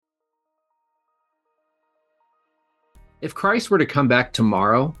If Christ were to come back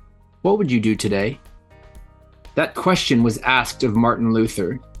tomorrow, what would you do today? That question was asked of Martin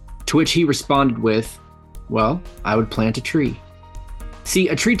Luther, to which he responded with, well, I would plant a tree. See,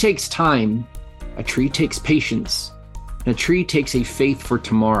 a tree takes time, a tree takes patience, and a tree takes a faith for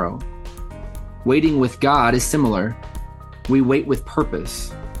tomorrow. Waiting with God is similar. We wait with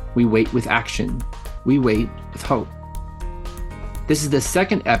purpose. We wait with action. We wait with hope. This is the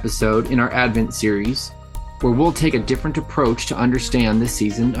second episode in our Advent series, where we'll take a different approach to understand this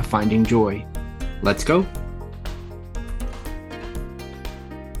season of finding joy. Let's go.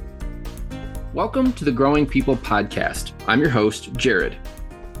 Welcome to the Growing People podcast. I'm your host, Jared.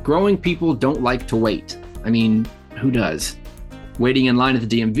 Growing people don't like to wait. I mean, who does? Waiting in line at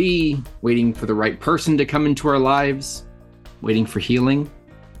the DMV, waiting for the right person to come into our lives, waiting for healing.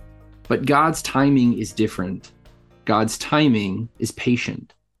 But God's timing is different. God's timing is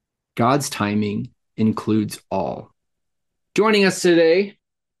patient. God's timing includes all. Joining us today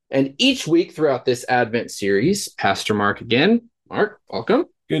and each week throughout this Advent series, Pastor Mark again. Mark, welcome.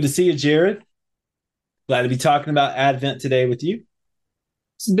 Good to see you, Jared. Glad to be talking about Advent today with you.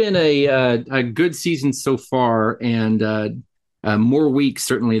 It's been a good season so far, and more weeks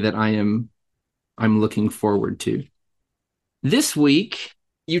certainly that I'm looking forward to. This week,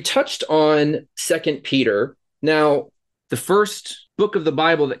 you touched on 2 Peter. Now, the first book of the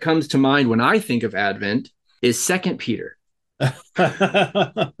Bible that comes to mind when I think of Advent is 2 Peter.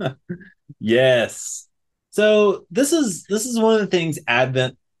 Yes. So this is one of the things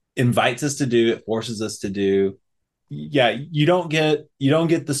Advent invites us to do. It forces us to do. Yeah, you don't get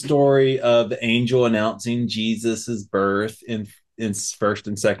the story of the angel announcing Jesus's birth in First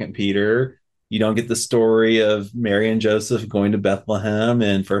and Second Peter. You don't get the story of Mary and Joseph going to Bethlehem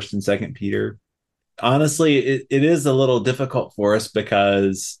in First and Second Peter. Honestly, it is a little difficult for us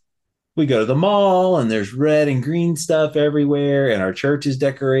because we go to the mall and there's red and green stuff everywhere, and our church is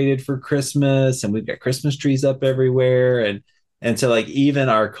decorated for Christmas, and we've got Christmas trees up everywhere, and so like even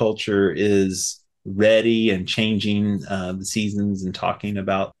our culture is ready and changing the seasons and talking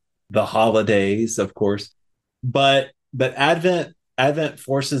about the holidays, of course. But Advent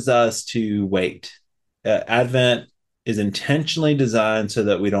forces us to wait. Advent is intentionally designed so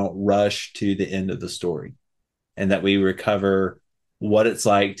that we don't rush to the end of the story, and that we recover what it's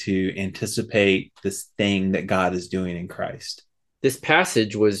like to anticipate this thing that God is doing in Christ. This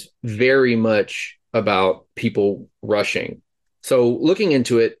passage was very much about people rushing. So looking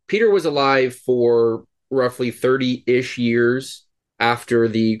into it, Peter was alive for roughly 30-ish years after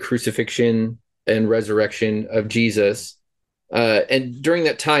the crucifixion and resurrection of Jesus. And during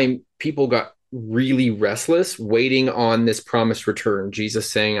that time, people got really restless, waiting on this promised return.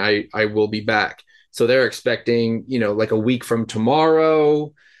 Jesus saying, I will be back. So they're expecting, like a week from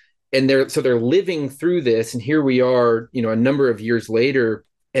tomorrow. And they're living through this. And here we are, a number of years later,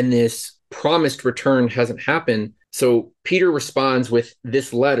 and this promised return hasn't happened. So Peter responds with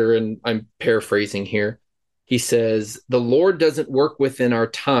this letter, and I'm paraphrasing here. He says, the Lord doesn't work within our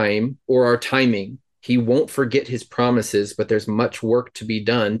time or our timing. He won't forget his promises, but there's much work to be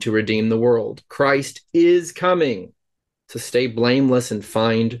done to redeem the world. Christ is coming. So stay blameless and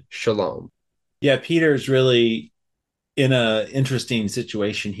find shalom. Yeah, Peter's really in an interesting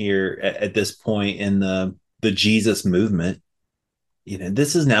situation here at this point in the Jesus movement.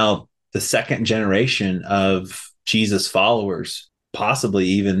 This is now the second generation of Jesus followers, possibly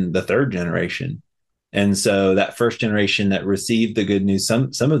even the third generation. And so that first generation that received the good news,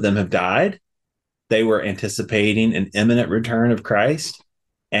 some of them have died. They were anticipating an imminent return of Christ,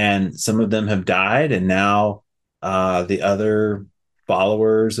 and some of them have died. And now the other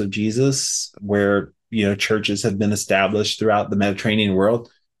followers of Jesus, where churches have been established throughout the Mediterranean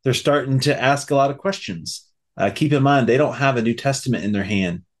world, they're starting to ask a lot of questions. Keep in mind, they don't have a New Testament in their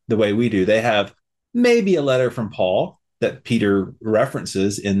hand the way we do. They have maybe a letter from Paul that Peter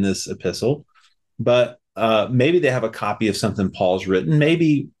references in this epistle, but maybe they have a copy of something Paul's written.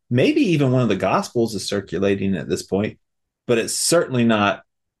 Maybe even one of the Gospels is circulating at this point, but it's certainly not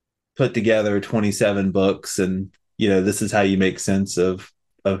put together 27 books and this is how you make sense of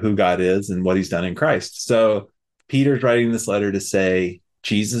who God is and what he's done in Christ. So Peter's writing this letter to say,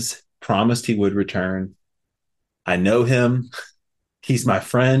 Jesus promised he would return. I know him. He's my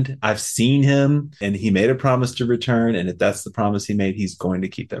friend. I've seen him, and he made a promise to return. And if that's the promise he made, he's going to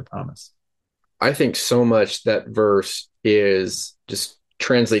keep that promise. I think so much that verse is just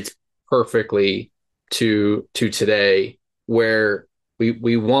translates perfectly to today, where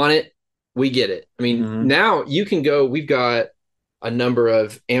we want it, we get it. I mean, Now you can go, we've got a number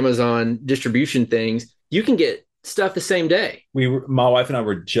of Amazon distribution things. You can get stuff the same day. My wife and I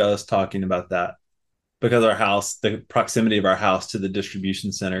were just talking about that. because our house, the proximity of our house to the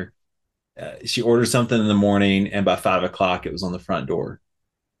distribution center, she ordered something in the morning, and by 5 o'clock, it was on the front door.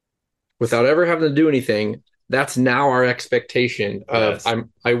 Without ever having to do anything. That's now our expectation of Yes.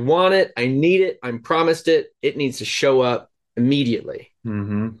 I want it, I need it, I'm promised it. It needs to show up immediately.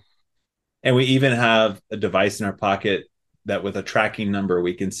 Mm-hmm. And we even have a device in our pocket that with a tracking number,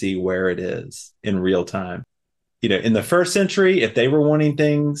 we can see where it is in real time. In the first century, if they were wanting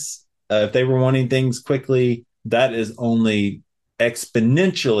things quickly, that is only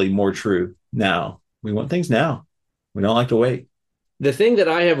exponentially more true now. We want things now. We don't like to wait. The thing that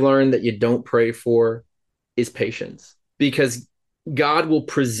I have learned that you don't pray for is patience, because God will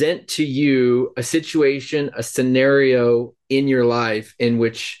present to you a situation, a scenario in your life in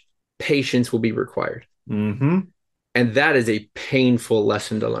which patience will be required. Mm-hmm. And that is a painful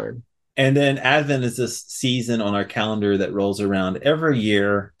lesson to learn. And then Advent is this season on our calendar that rolls around every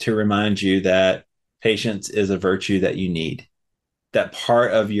year to remind you that patience is a virtue that you need. That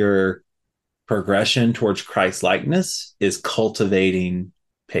part of your progression towards Christ likeness is cultivating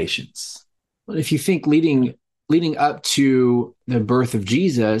patience. Well, if you think leading up to the birth of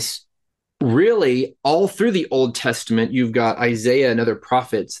Jesus, really all through the Old Testament, you've got Isaiah and other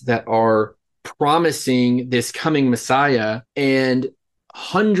prophets that are promising this coming Messiah, and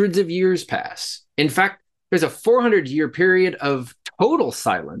hundreds of years pass. In fact, there's a 400-year period of total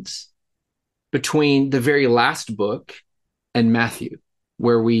silence between the very last book and Matthew,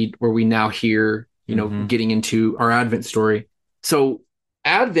 where we now hear, getting into our Advent story. So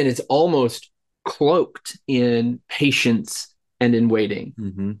Advent is almost cloaked in patience and in waiting.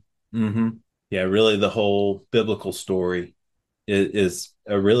 Mm-hmm. Mm-hmm. Yeah, really, the whole biblical story is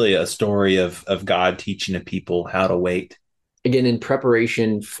really a story of God teaching a people how to wait. Again, in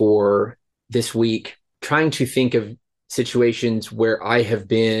preparation for this week, trying to think of situations where I have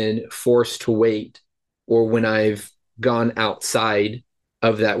been forced to wait, or when I've gone outside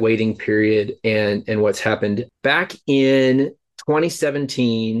of that waiting period and what's happened. Back in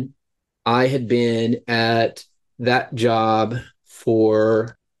 2017, I had been at that job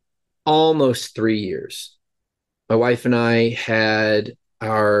for almost 3 years. My wife and I had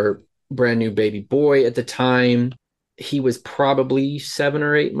our brand new baby boy at the time. He was probably 7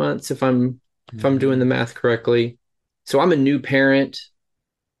 or 8 months, if I'm doing the math correctly. So I'm a new parent.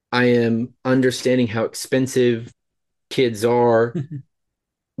 I am understanding how expensive kids are,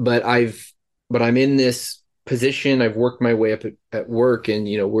 but I'm in this position. I've worked my way up at work, and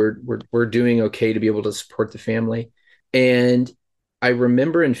we're doing okay to be able to support the family. And I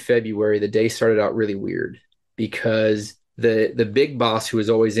remember in February, the day started out really weird because the big boss, who was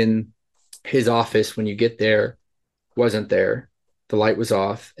always in his office when you get there, wasn't there. The light was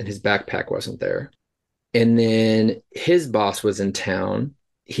off and his backpack wasn't there. And then his boss was in town.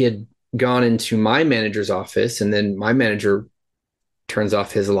 He had gone into my manager's office, and then my manager turns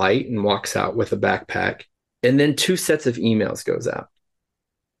off his light and walks out with a backpack. And then 2 sets of emails goes out.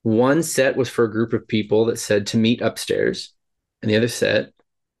 One set was for a group of people that said to meet upstairs, and the other set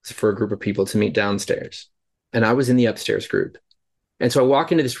was for a group of people to meet downstairs. And I was in the upstairs group. And so I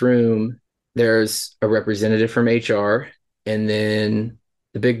walk into this room. There's a representative from HR, and then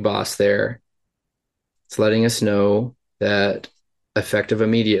the big boss there. It's letting us know that effective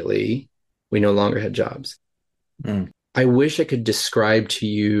immediately, we no longer had jobs. I wish I could describe to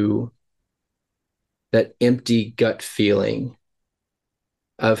you that empty gut feeling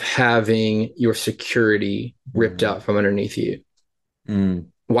of having your security ripped out from underneath you.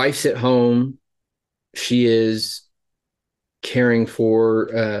 Wife's at home. She is caring for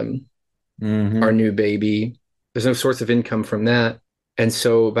our new baby. There's no source of income from that. And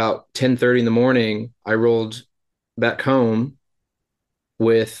so about 10:30 in the morning, I rolled back home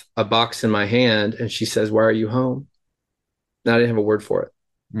with a box in my hand, and she says, "Why are you home?" And I didn't have a word for it.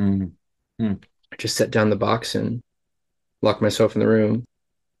 I just set down the box and locked myself in the room.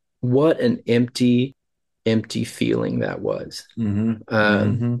 What an empty feeling that was.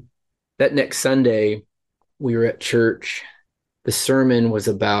 That next Sunday, we were at church. The sermon was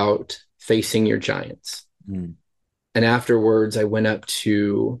about facing your giants. And afterwards, I went up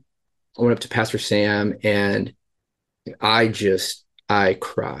to Pastor Sam, and I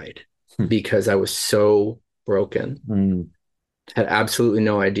cried because I was so broken. Had absolutely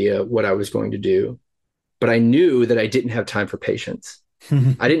no idea what I was going to do, but I knew that I didn't have time for patience.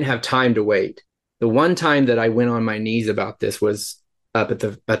 I didn't have time to wait. The one time that I went on my knees about this was up at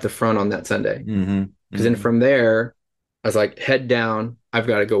the front on that Sunday. Because then from there, I was like, head down, I've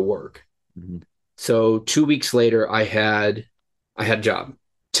got to go work. So 2 weeks later, I had a job.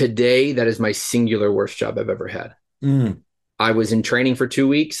 Today, that is my singular worst job I've ever had. I was in training for 2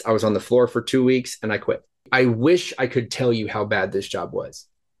 weeks. I was on the floor for 2 weeks and I quit. I wish I could tell you how bad this job was,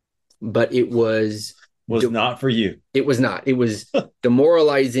 but it was not for you. It was not. It was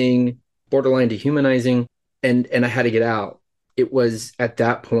demoralizing, borderline dehumanizing, and I had to get out. It was at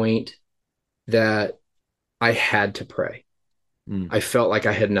that point that I had to pray. I felt like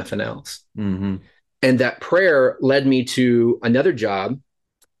I had nothing else. Mm-hmm. And that prayer led me to another job,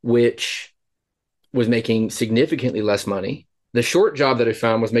 which was making significantly less money. The short job that I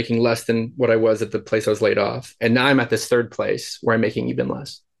found was making less than what I was at the place I was laid off. And now I'm at this third place where I'm making even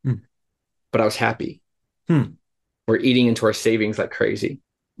less. But I was happy. We're eating into our savings like crazy.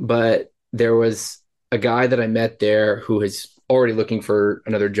 But there was a guy that I met there who is already looking for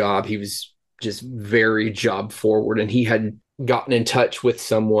another job. He was just very job forward, and he had gotten in touch with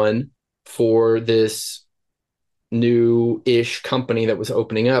someone for this new-ish company that was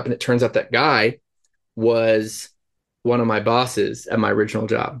opening up. And it turns out that guy was one of my bosses at my original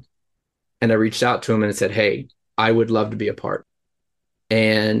job. And I reached out to him and said, hey, I would love to be a part.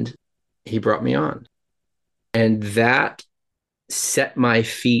 And he brought me on. And that set my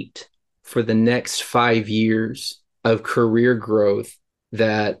feet for the next 5 years of career growth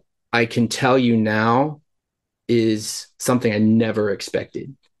that I can tell you now is something I never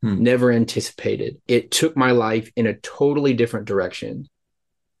expected, never anticipated. It took my life in a totally different direction.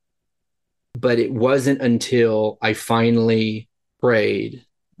 But it wasn't until I finally prayed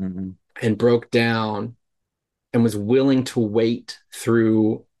and broke down and was willing to wait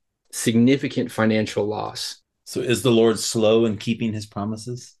through significant financial loss. So is the Lord slow in keeping his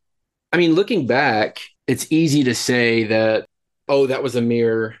promises? I mean, looking back, it's easy to say that, oh, that was a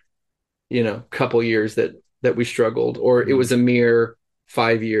mere, couple years that we struggled, or it was a mere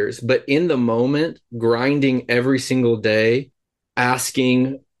 5 years. But in the moment, grinding every single day,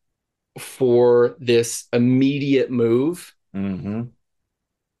 asking for this immediate move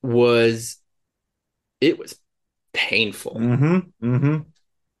was painful.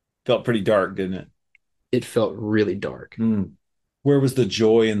 Felt pretty dark, didn't it? It felt really dark. Where was the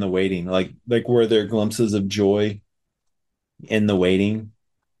joy in the waiting? Like were there glimpses of joy in the waiting?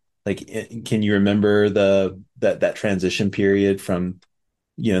 Like, can you remember that transition period from,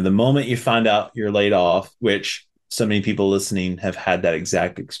 the moment you find out you're laid off, which so many people listening have had that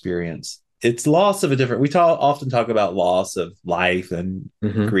exact experience. It's loss of a different, often talk about loss of life and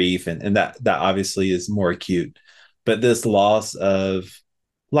grief, and that obviously is more acute. But this loss of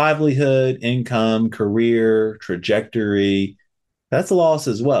livelihood, income, career, trajectory, that's a loss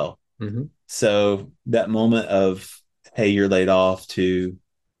as well. So that moment of, hey, you're laid off, to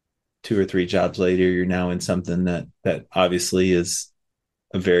 2 or 3 jobs later, you're now in something that obviously is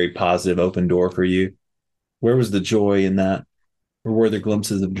a very positive open door for you. Where was the joy in that? Or were there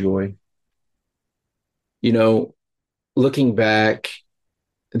glimpses of joy? Looking back,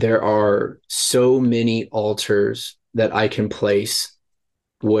 there are so many altars that I can place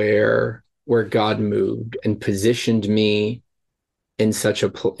where God moved and positioned me in such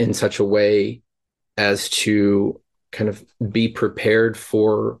a way as to kind of be prepared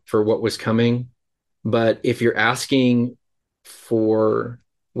for what was coming. But if you're asking for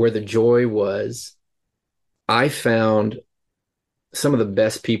where the joy was, I found some of the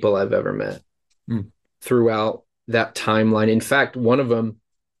best people I've ever met throughout that timeline. In fact, one of them,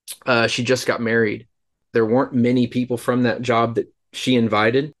 she just got married. There weren't many people from that job that she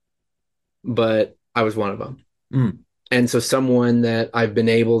invited, but I was one of them. And so someone that I've been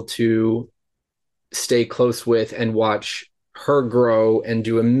able to stay close with and watch her grow and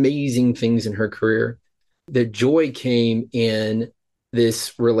do amazing things in her career. The joy came in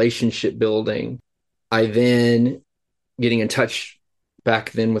this relationship building. I then getting in touch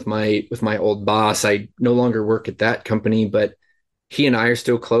back then with my old boss. I no longer work at that company, but he and I are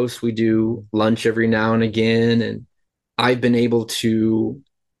still close. We do lunch every now and again, and I've been able to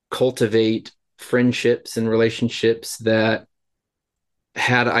cultivate friendships and relationships that,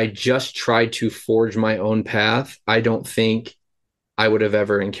 had I just tried to forge my own path, I don't think I would have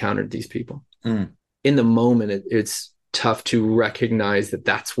ever encountered these people. In the moment, it's tough to recognize that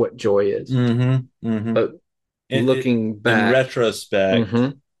that's what joy is. But looking back, in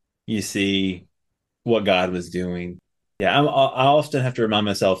retrospect, you see what God was doing. Yeah, I often have to remind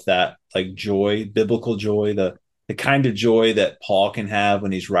myself that, like, joy, biblical joy, the kind of joy that Paul can have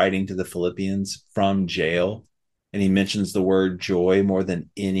when he's writing to the Philippians from jail, and he mentions the word joy more than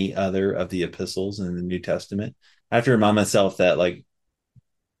any other of the epistles in the New Testament. I have to remind myself that, like,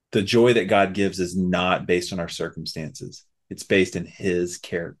 the joy that God gives is not based on our circumstances. It's based in his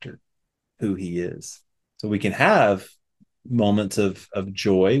character, who he is. So we can have moments of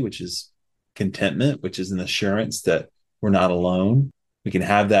joy, which is contentment, which is an assurance that We're not alone. We can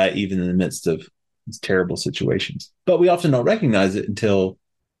have that even in the midst of these terrible situations. But we often don't recognize it until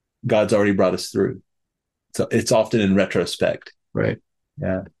God's already brought us through. So it's often in retrospect. Right.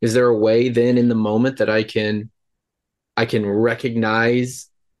 Yeah. Is there a way then in the moment that I can recognize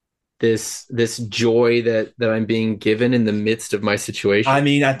this joy that I'm being given in the midst of my situation? I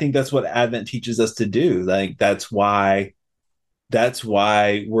mean, I think that's what Advent teaches us to do. Like that's why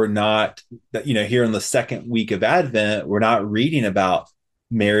we're not, here in the second week of Advent, we're not reading about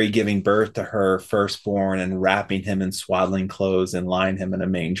Mary giving birth to her firstborn and wrapping him in swaddling clothes and lying him in a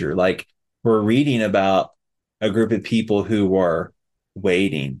manger. Like, we're reading about a group of people who were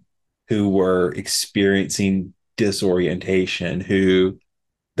waiting, who were experiencing disorientation, who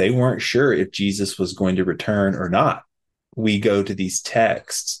they weren't sure if Jesus was going to return or not. We go to these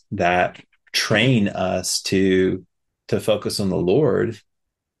texts that train us to focus on the Lord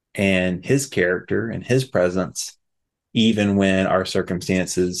and his character and his presence, even when our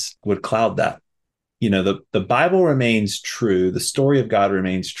circumstances would cloud that. The Bible remains true. The story of God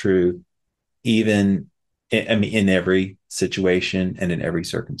remains true, even in every situation and in every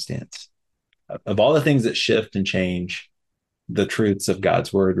circumstance. Of all the things that shift and change, the truths of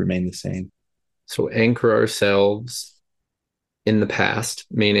God's word remain the same. So anchor ourselves in the past,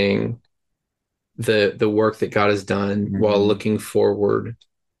 meaning the work that God has done, while looking forward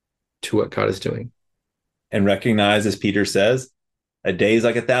to what God is doing. And recognize, as Peter says, a day is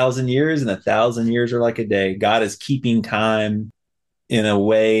like 1,000 years and 1,000 years are like a day. God is keeping time in a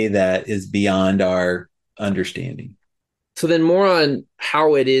way that is beyond our understanding. So then more on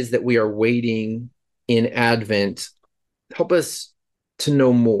how it is that we are waiting in Advent. Help us to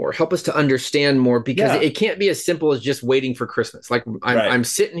know more. Help us to understand more, because it can't be as simple as just waiting for Christmas. Like I'm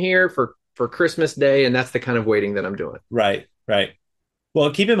sitting here for Christmas Day, and that's the kind of waiting that I'm doing. Right.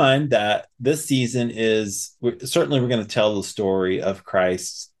 Well, keep in mind that this season we're going to tell the story of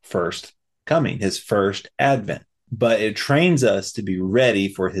Christ's first coming, his first Advent, but it trains us to be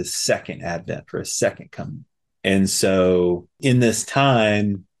ready for his second Advent, for his second coming. And so in this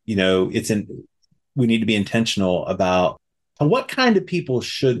time, we need to be intentional about what kind of people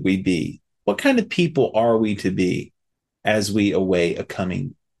should we be? What kind of people are we to be as we await a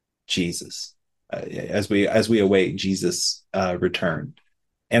coming Jesus, as we await Jesus' return?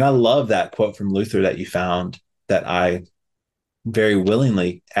 And I love that quote from Luther that you found, that I very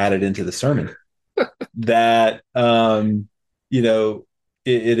willingly added into the sermon. That it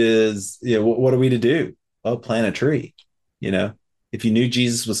is, what are we to do? Well, plant a tree. If you knew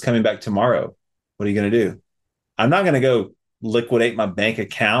Jesus was coming back tomorrow, what are you going to do? I'm not going to go liquidate my bank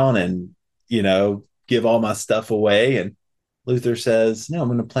account and give all my stuff away. And Luther says, no, I'm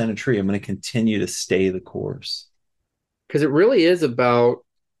going to plant a tree. I'm going to continue to stay the course. Because it really is about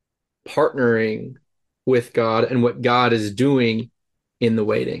partnering with God and what God is doing in the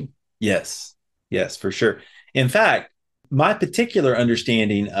waiting. Yes, for sure. In fact, my particular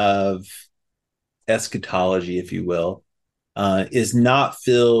understanding of eschatology, if you will, is not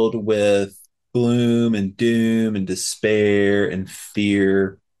filled with gloom and doom and despair and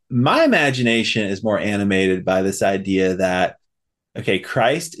fear. My imagination is more animated by this idea that, okay,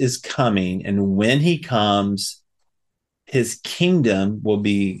 Christ is coming, and when he comes, his kingdom will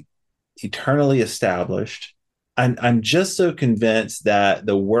be eternally established. I'm just so convinced that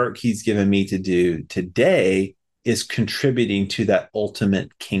the work he's given me to do today is contributing to that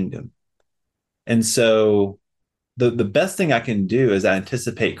ultimate kingdom. And so the best thing I can do as I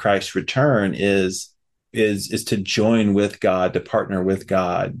anticipate Christ's return is to join with God, to partner with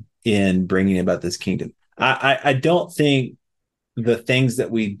God in bringing about this kingdom. I don't think the things that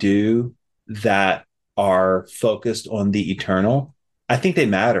we do that are focused on the eternal, I think they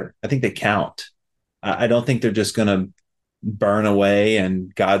matter. I think they count. I don't think they're just going to burn away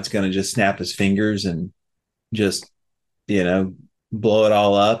and God's going to just snap his fingers and just, blow it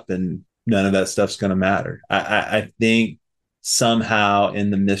all up, and none of that stuff's going to matter. I think somehow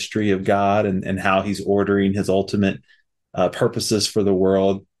in the mystery of God and how he's ordering his ultimate purposes for the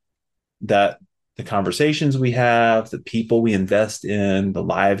world, that the conversations we have, the people we invest in, the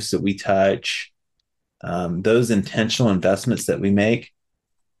lives that we touch, those intentional investments that we make,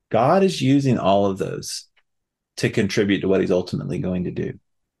 God is using all of those to contribute to what he's ultimately going to do.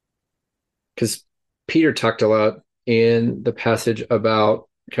 Because Peter talked a lot in the passage about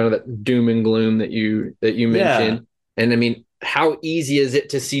kind of that doom and gloom that you mentioned. And I mean, how easy is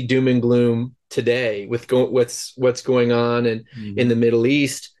it to see doom and gloom today with what's going on and in the Middle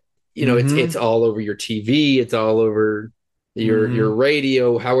East? It's all over your TV, it's all over your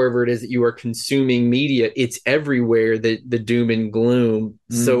radio, however it is that you are consuming media. It's everywhere, the doom and gloom.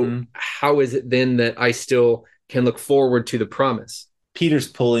 So how is it then that I still can look forward to the promise. Peter's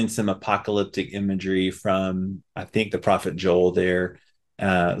pulling some apocalyptic imagery from, I think, the prophet Joel there,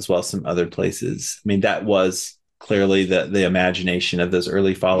 as well as some other places. I mean, that was clearly the imagination of those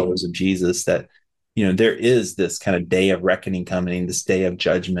early followers of Jesus, that, you know, there is this kind of day of reckoning coming, this day of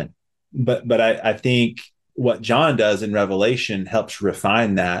judgment. But I think what John does in Revelation helps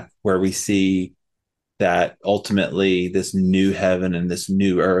refine that, where we see that ultimately this new heaven and this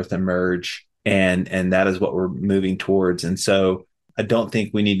new earth emerge, and that is what we're moving towards. And so I don't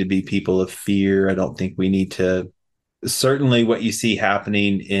think we need to be people of fear. I don't think we need to. Certainly what you see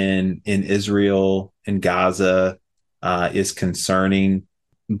happening in Israel and Gaza is concerning,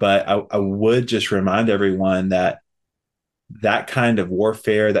 but I would just remind everyone that that kind of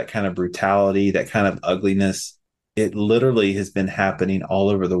warfare, that kind of brutality, that kind of ugliness, it literally has been happening all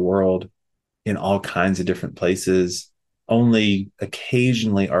over the world in all kinds of different places. Only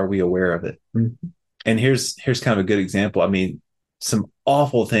occasionally are we aware of it. Mm-hmm. And here's kind of a good example. I mean, some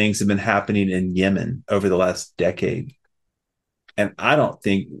awful things have been happening in Yemen over the last decade. And I don't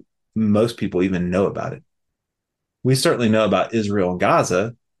think most people even know about it. We certainly know about Israel and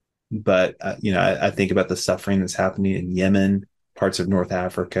Gaza, but I think about the suffering that's happening in Yemen, parts of North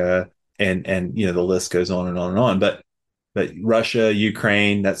Africa, and the list goes on and on and on. But Russia,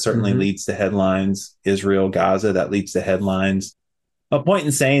 Ukraine, that certainly leads to headlines. Israel, Gaza, that leads to headlines. My point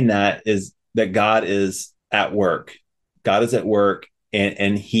in saying that is that God is at work. God is at work,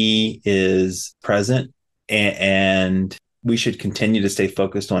 and he is present, and we should continue to stay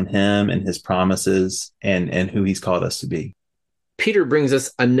focused on him and his promises and who he's called us to be. Peter brings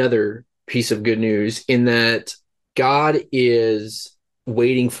us another piece of good news in that God is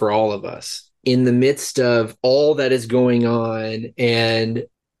waiting for all of us in the midst of all that is going on, and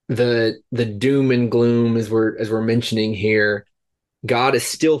the doom and gloom as we're mentioning here. God is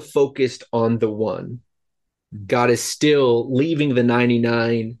still focused on the one. God is still leaving the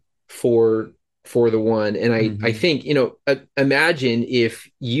 99 for the one. And I think, imagine if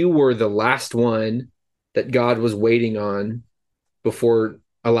you were the last one that God was waiting on before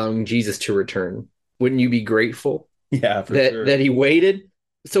allowing Jesus to return. Wouldn't you be grateful? Yeah, for that sure. that he waited?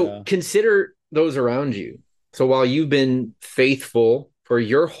 So consider those around you. So while you've been faithful for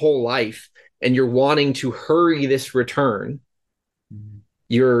your whole life and you're wanting to hurry this return,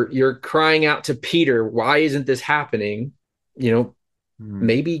 you're crying out to Peter, why isn't this happening?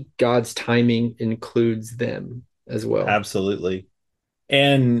 Maybe God's timing includes them as well. Absolutely.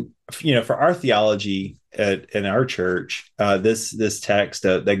 And, for our theology in our church, this text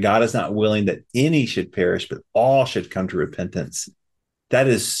that God is not willing that any should perish, but all should come to repentance. That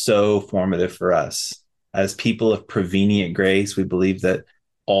is so formative for us. As people of prevenient grace, we believe that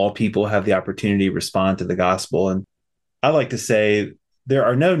all people have the opportunity to respond to the gospel. And I like to say there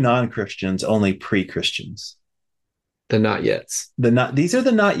are no non-Christians, only pre-Christians. The not yets. These are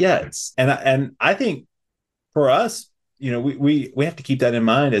the not yets. And I think for us, we have to keep that in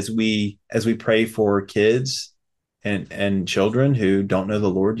mind as we pray for kids and children who don't know the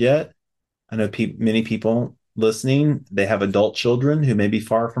Lord yet. I know many people listening, they have adult children who may be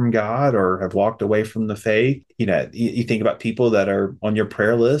far from God or have walked away from the faith. You think about people that are on your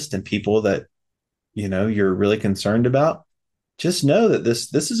prayer list and people that, you're really concerned about. Just know that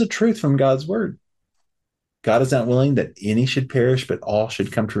this is a truth from God's word. God is not willing that any should perish, but all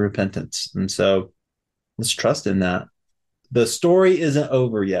should come to repentance. And so let's trust in that. The story isn't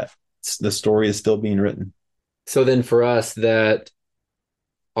over yet. The story is still being written. So then for us that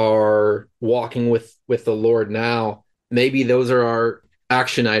are walking with the Lord now, maybe those are our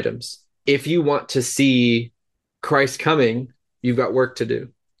action items. If you want to see Christ coming, you've got work to do.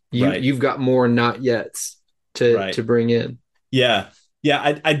 You've got more not yets to bring in. Yeah.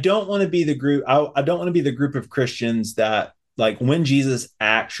 I don't want to be the group. I don't want to be the group of Christians that, like, when Jesus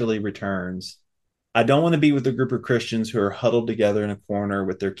actually returns, I don't want to be with a group of Christians who are huddled together in a corner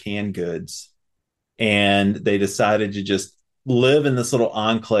with their canned goods, and they decided to just live in this little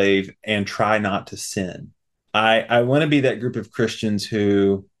enclave and try not to sin. I want to be that group of Christians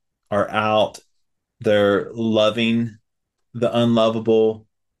who are out, they're loving the unlovable,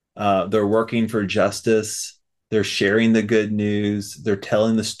 they're working for justice, they're sharing the good news, they're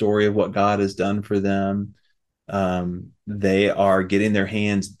telling the story of what God has done for them. They are getting their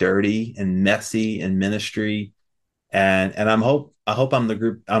hands dirty and messy in ministry. And I hope I'm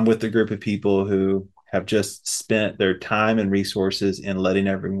with the group of people who have just spent their time and resources in letting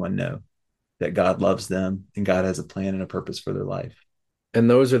everyone know that God loves them and God has a plan and a purpose for their life. And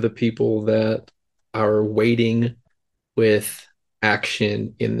those are the people that are waiting with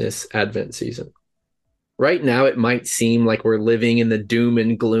action in this Advent season. Right now, it might seem like we're living in the doom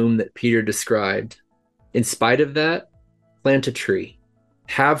and gloom that Peter described, In spite of that, plant a tree.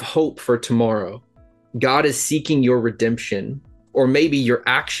 Have hope for tomorrow. God is seeking your redemption, or maybe your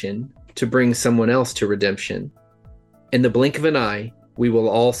action, to bring someone else to redemption. In the blink of an eye, we will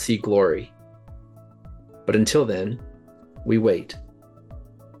all see glory. But until then, we wait.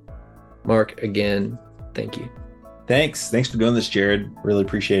 Mark, again, thank you. Thanks for doing this, Jared. Really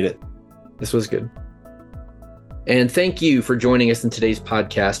appreciate it. This was good. And thank you for joining us in today's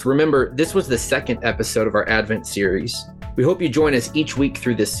podcast. Remember, this was the second episode of our Advent series. We hope you join us each week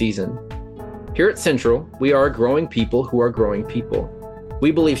through this season. Here at Central, we are a growing people who are growing people.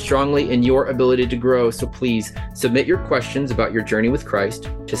 We believe strongly in your ability to grow, so please submit your questions about your journey with Christ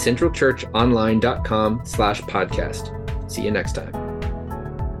to centralchurchonline.com/podcast. See you next time.